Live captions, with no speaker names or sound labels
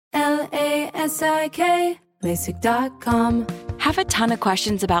LASIK, LASIK.com. Have a ton of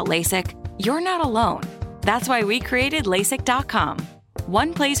questions about LASIK? You're not alone. That's why we created LASIK.com.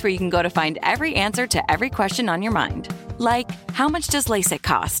 One place where you can go to find every answer to every question on your mind. Like, how much does LASIK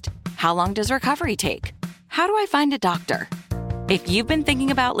cost? How long does recovery take? How do I find a doctor? If you've been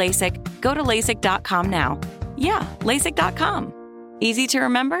thinking about LASIK, go to LASIK.com now. Yeah, LASIK.com. Easy to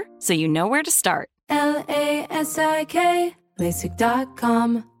remember, so you know where to start. LASIK,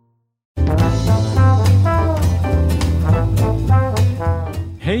 LASIK.com.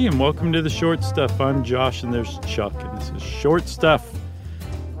 Hey, and welcome to the Short Stuff. I'm Josh, and there's Chuck, and this is Short Stuff.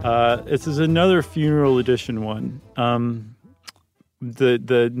 This is another funeral edition one.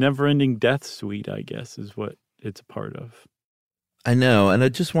 The Never-Ending Death Suite, I guess, is what it's a part of. I know, and I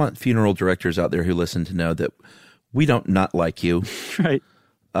just want funeral directors out there who listen to know that we don't not like you. Right.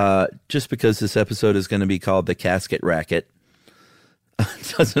 Just because this episode is going to be called The Casket Racket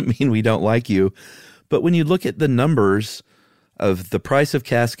doesn't mean we don't like you. But when you look at the numbers of the price of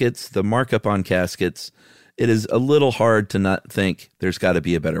caskets, the markup on caskets, it is a little hard to not think there's got to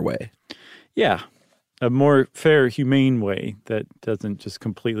be a better way. Yeah, a more fair, humane way that doesn't just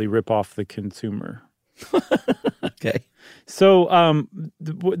completely rip off the consumer. Okay. So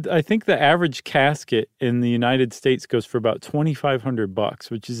I think the average casket in the United States goes for about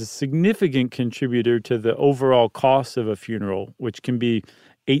 $2,500, which is a significant contributor to the overall cost of a funeral, which can be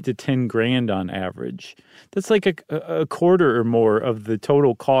 $8 to $10,000 on average. That's like a quarter or more of the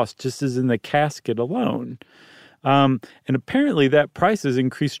total cost just as in the casket alone. And apparently that price has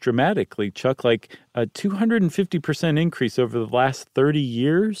increased dramatically, Chuck, like a 250% increase over the last 30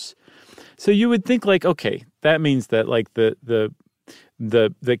 years. So you would think like, okay, that means that like the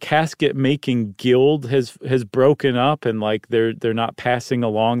casket making guild has broken up and like they're not passing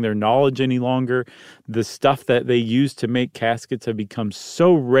along their knowledge any longer. The stuff that they use to make caskets have become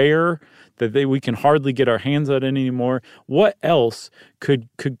so rare that we can hardly get our hands on it anymore. What else could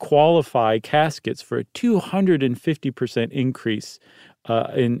qualify caskets for a 250% increase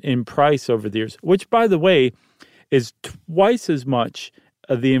in price over the years? Which, by the way, is twice as much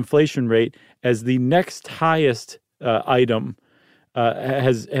the inflation rate as the next highest item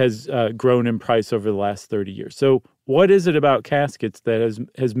has grown in price over the last 30 years. So what is it about caskets that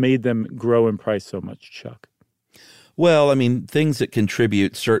has made them grow in price so much, Chuck? Well, I mean, things that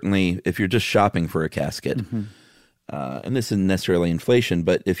contribute, certainly, if you're just shopping for a casket, and this isn't necessarily inflation,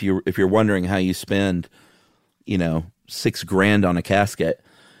 but if you're wondering how you spend, $6,000 on a casket,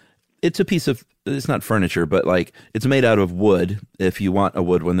 it's not furniture, but like it's made out of wood. If you want a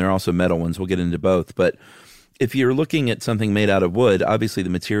wood one, there are also metal ones. We'll get into both. But if you're looking at something made out of wood, obviously the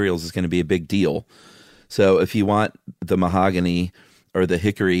materials is going to be a big deal. So if you want the mahogany or the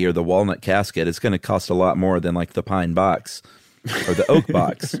hickory or the walnut casket, it's going to cost a lot more than like the pine box or the oak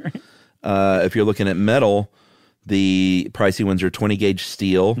box. If you're looking at metal, the pricey ones are 20 gauge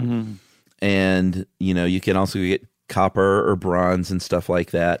steel. Mm-hmm. And, you can also get copper or bronze and stuff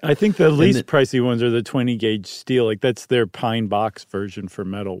like that. I think the least pricey ones are the 20 gauge steel. Like that's their pine box version for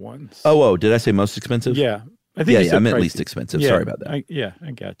metal ones. Oh, did I say most expensive? Yeah. I think I meant least expensive. Sorry about that.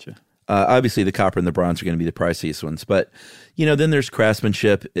 I gotcha. Obviously the copper and the bronze are going to be the priciest ones, but then there's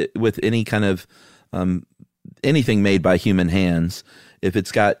craftsmanship with any kind of anything made by human hands. If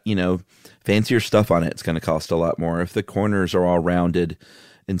it's got, fancier stuff on it, it's going to cost a lot more. If the corners are all rounded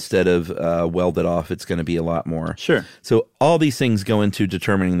instead of welded off, it's going to be a lot more. Sure. So all these things go into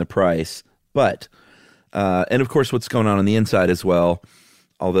determining the price, but and of course what's going on the inside as well,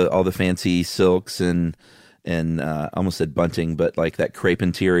 all the fancy silks and I almost said bunting, but like that crepe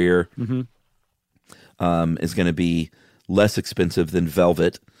interior is going to be less expensive than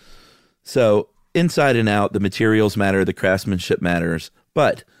velvet. So inside and out, the materials matter, the craftsmanship matters,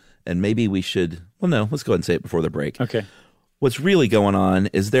 but, and maybe we should, let's go ahead and say it before the break. Okay. What's really going on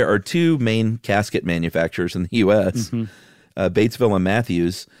is there are two main casket manufacturers in the U.S., Batesville and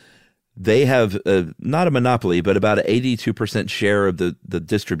Matthews. They have not a monopoly, but about an 82% share of the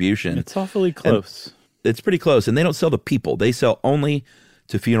distribution. It's awfully close. And it's pretty close, and they don't sell to people. They sell only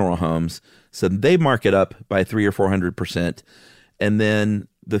to funeral homes, so they mark it up by 300 or 400%, and then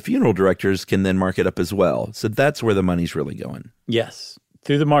the funeral directors can then mark it up as well. So that's where the money's really going. Yes,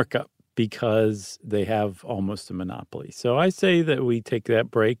 through the markup, because they have almost a monopoly. So I say that we take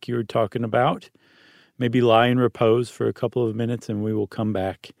that break you were talking about, maybe lie in repose for a couple of minutes, and we will come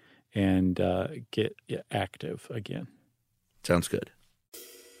back and get active again. Sounds good.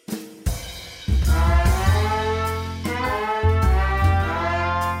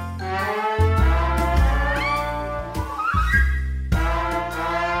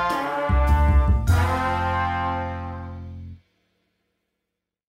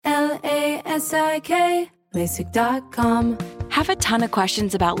 LASIK, LASIK.com. Have a ton of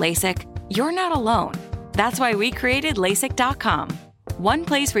questions about LASIK? You're not alone. That's why we created LASIK.com. One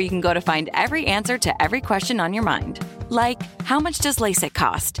place where you can go to find every answer to every question on your mind. Like, how much does LASIK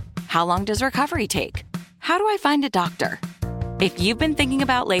cost? How long does recovery take? How do I find a doctor? If you've been thinking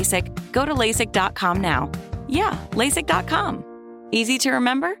about LASIK, go to LASIK.com now. Yeah, LASIK.com. Easy to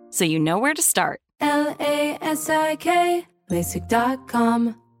remember, so you know where to start. LASIK,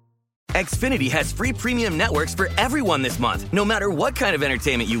 LASIK.com. Xfinity has free premium networks for everyone this month, no matter what kind of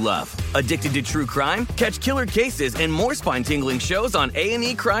entertainment you love. Addicted to true crime? Catch killer cases and more spine-tingling shows on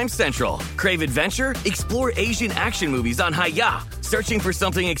A&E Crime Central. Crave adventure? Explore Asian action movies on Hi-YAH. Searching for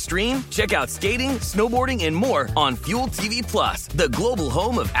something extreme? Check out skating, snowboarding, and more on Fuel TV Plus, the global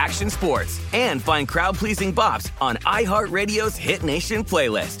home of action sports. And find crowd-pleasing bops on iHeartRadio's Hit Nation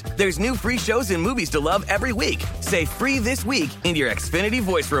playlist. There's new free shows and movies to love every week. Say free this week in your Xfinity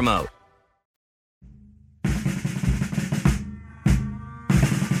voice remote.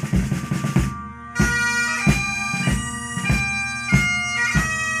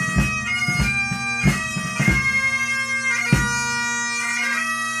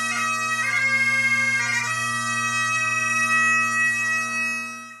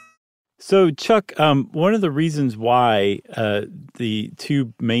 So, Chuck, one of the reasons why the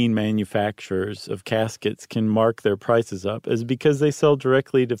two main manufacturers of caskets can mark their prices up is because they sell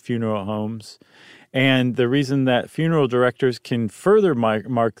directly to funeral homes. And the reason that funeral directors can further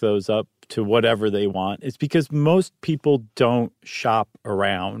mark those up to whatever they want is because most people don't shop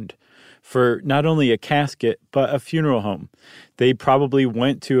around for not only a casket, but a funeral home. They probably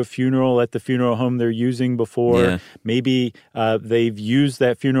went to a funeral at the funeral home they're using before. Yeah. Maybe they've used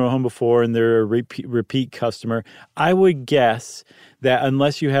that funeral home before and they're a repeat customer. I would guess that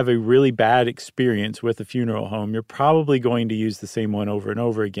unless you have a really bad experience with a funeral home, you're probably going to use the same one over and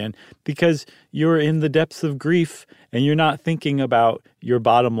over again because you're in the depths of grief and you're not thinking about your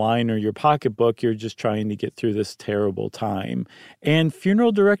bottom line or your pocketbook. You're just trying to get through this terrible time. And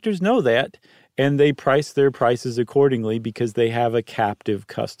funeral directors know that, and they price their prices accordingly because they have a captive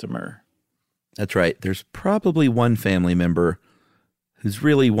customer. That's right. There's probably one family member who's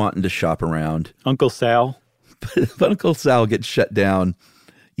really wanting to shop around. Uncle Sal. But Uncle Sal gets shut down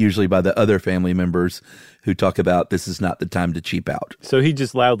usually by the other family members who talk about this is not the time to cheap out. So he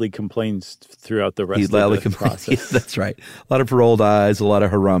just loudly complains throughout the rest of the process. Yeah, that's right. A lot of rolled eyes, a lot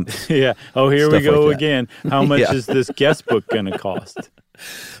of harumps. Yeah. Oh, here we go like again. How much is this guest book going to cost?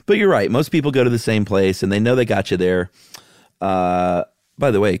 But you're right. Most people go to the same place and they know they got you there. By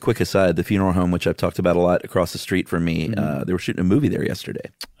the way, quick aside, the funeral home, which I've talked about a lot across the street from me, they were shooting a movie there yesterday.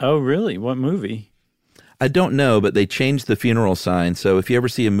 Oh, really? What movie? I don't know, but they changed the funeral sign. So if you ever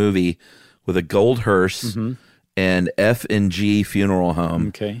see a movie with a gold hearse and F&G Funeral Home,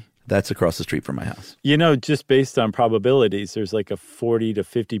 okay, that's across the street from my house. You know, just based on probabilities, there's like a 40 to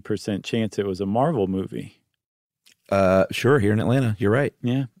 50% chance it was a Marvel movie. Sure, here in Atlanta. You're right.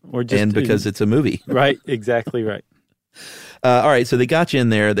 Yeah. Or just, and because it's a movie. Right. Exactly right. All right. So they got you in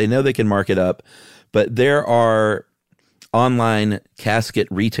there. They know they can mark it up. But there are online casket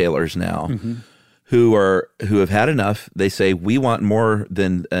retailers now who have had enough. They say, we want more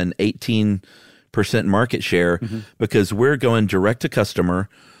than an 18% market share because we're going direct to customer.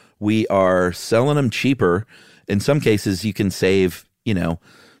 We are selling them cheaper. In some cases, you can save,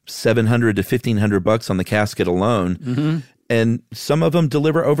 $700 to $1,500 on the casket alone. And some of them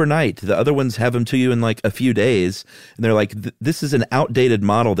deliver overnight. The other ones have them to you in like a few days. And they're like, this is an outdated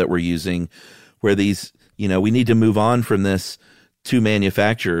model that we're using where these, we need to move on from this to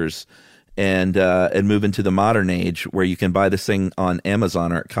manufacturers and move into the modern age where you can buy this thing on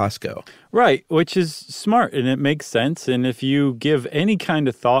Amazon or at Costco. Right, which is smart and it makes sense. And if you give any kind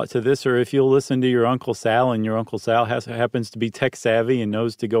of thought to this, or if you'll listen to your Uncle Sal and your Uncle Sal happens to be tech savvy and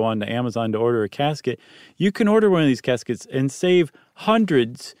knows to go on to Amazon to order a casket, you can order one of these caskets and save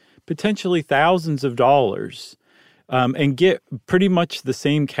hundreds, potentially thousands of dollars. And get pretty much the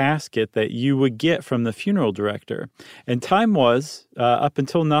same casket that you would get from the funeral director. And time was, up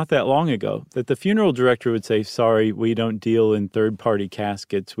until not that long ago, that the funeral director would say, sorry, we don't deal in third-party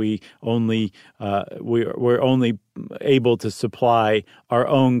caskets. We're only able to supply our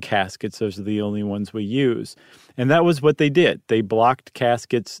own caskets. Those are the only ones we use. And that was what they did. They blocked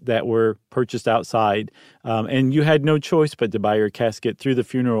caskets that were purchased outside. And you had no choice but to buy your casket through the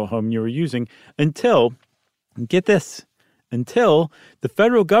funeral home you were using until... Get this, until the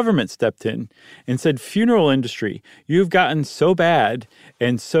federal government stepped in and said, funeral industry, you've gotten so bad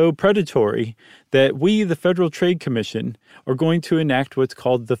and so predatory that we, the Federal Trade Commission, are going to enact what's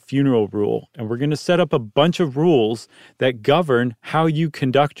called the funeral rule. And we're going to set up a bunch of rules that govern how you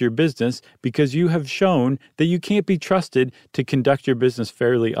conduct your business because you have shown that you can't be trusted to conduct your business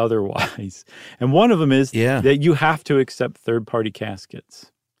fairly otherwise. And one of them is that you have to accept third-party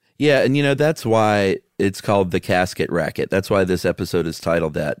caskets. Yeah, and that's why it's called the casket racket. That's why this episode is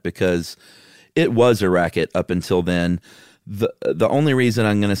titled that, because it was a racket up until then. The only reason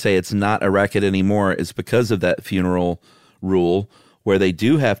I'm going to say it's not a racket anymore is because of that funeral rule where they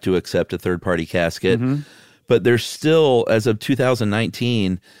do have to accept a third-party casket. Mm-hmm. But there's still, as of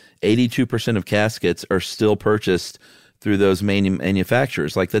 2019, 82% of caskets are still purchased through those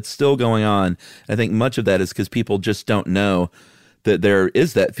manufacturers. Like, that's still going on. I think much of that is because people just don't know that there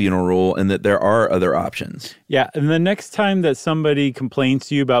is that funeral rule and that there are other options. Yeah, and the next time that somebody complains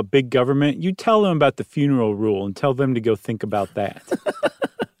to you about big government, you tell them about the funeral rule and tell them to go think about that.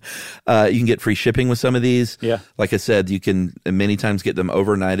 You can get free shipping with some of these. Yeah. Like I said, you can many times get them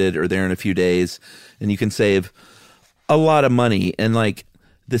overnighted or there in a few days, and you can save a lot of money. And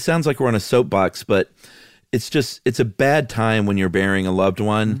this sounds like we're on a soapbox, but it's a bad time when you're burying a loved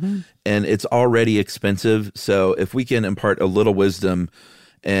one, and it's already expensive. So if we can impart a little wisdom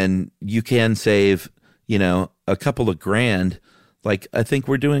and you can save, a couple of grand, I think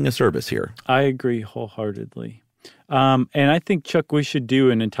we're doing a service here. I agree wholeheartedly. And I think, Chuck, we should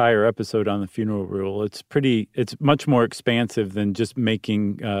do an entire episode on the funeral rule. It's much more expansive than just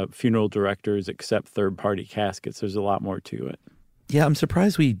making funeral directors accept third-party caskets. There's a lot more to it. Yeah, I'm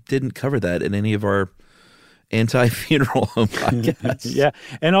surprised we didn't cover that in any of our anti-funeral home podcast. Yeah.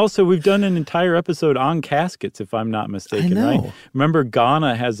 And also, we've done an entire episode on caskets, if I'm not mistaken, right? Remember,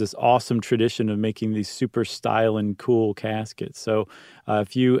 Ghana has this awesome tradition of making these super styling, cool caskets. So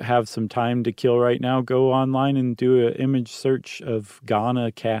if you have some time to kill right now, go online and do an image search of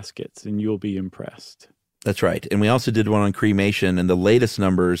Ghana caskets, and you'll be impressed. That's right. And we also did one on cremation, and the latest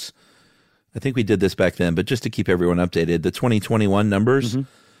numbers, I think we did this back then, but just to keep everyone updated, the 2021 numbers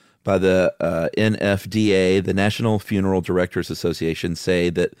by the NFDA, the National Funeral Directors Association, say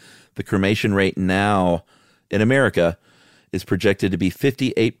that the cremation rate now in America is projected to be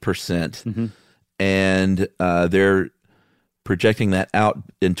 58%. And they're projecting that out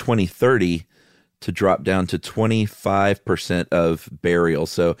in 2030 to drop down to 25% of burial.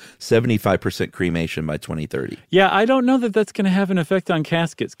 So 75% cremation by 2030. Yeah, I don't know that that's going to have an effect on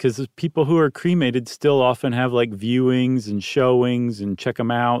caskets because people who are cremated still often have viewings and showings and check them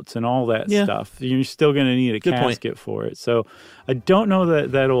outs and all that stuff. You're still going to need a casket for it. So I don't know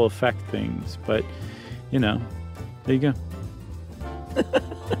that that'll affect things, but there you go.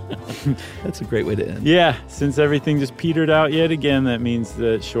 That's a great way to end. Yeah, since everything just petered out yet again, that means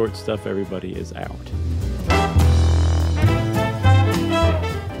the short stuff, everybody is out.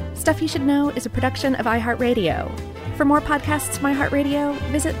 Stuff You Should Know is a production of iHeartRadio. For more podcasts from iHeartRadio,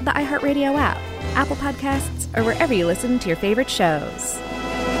 visit the iHeartRadio app, Apple Podcasts, or wherever you listen to your favorite shows.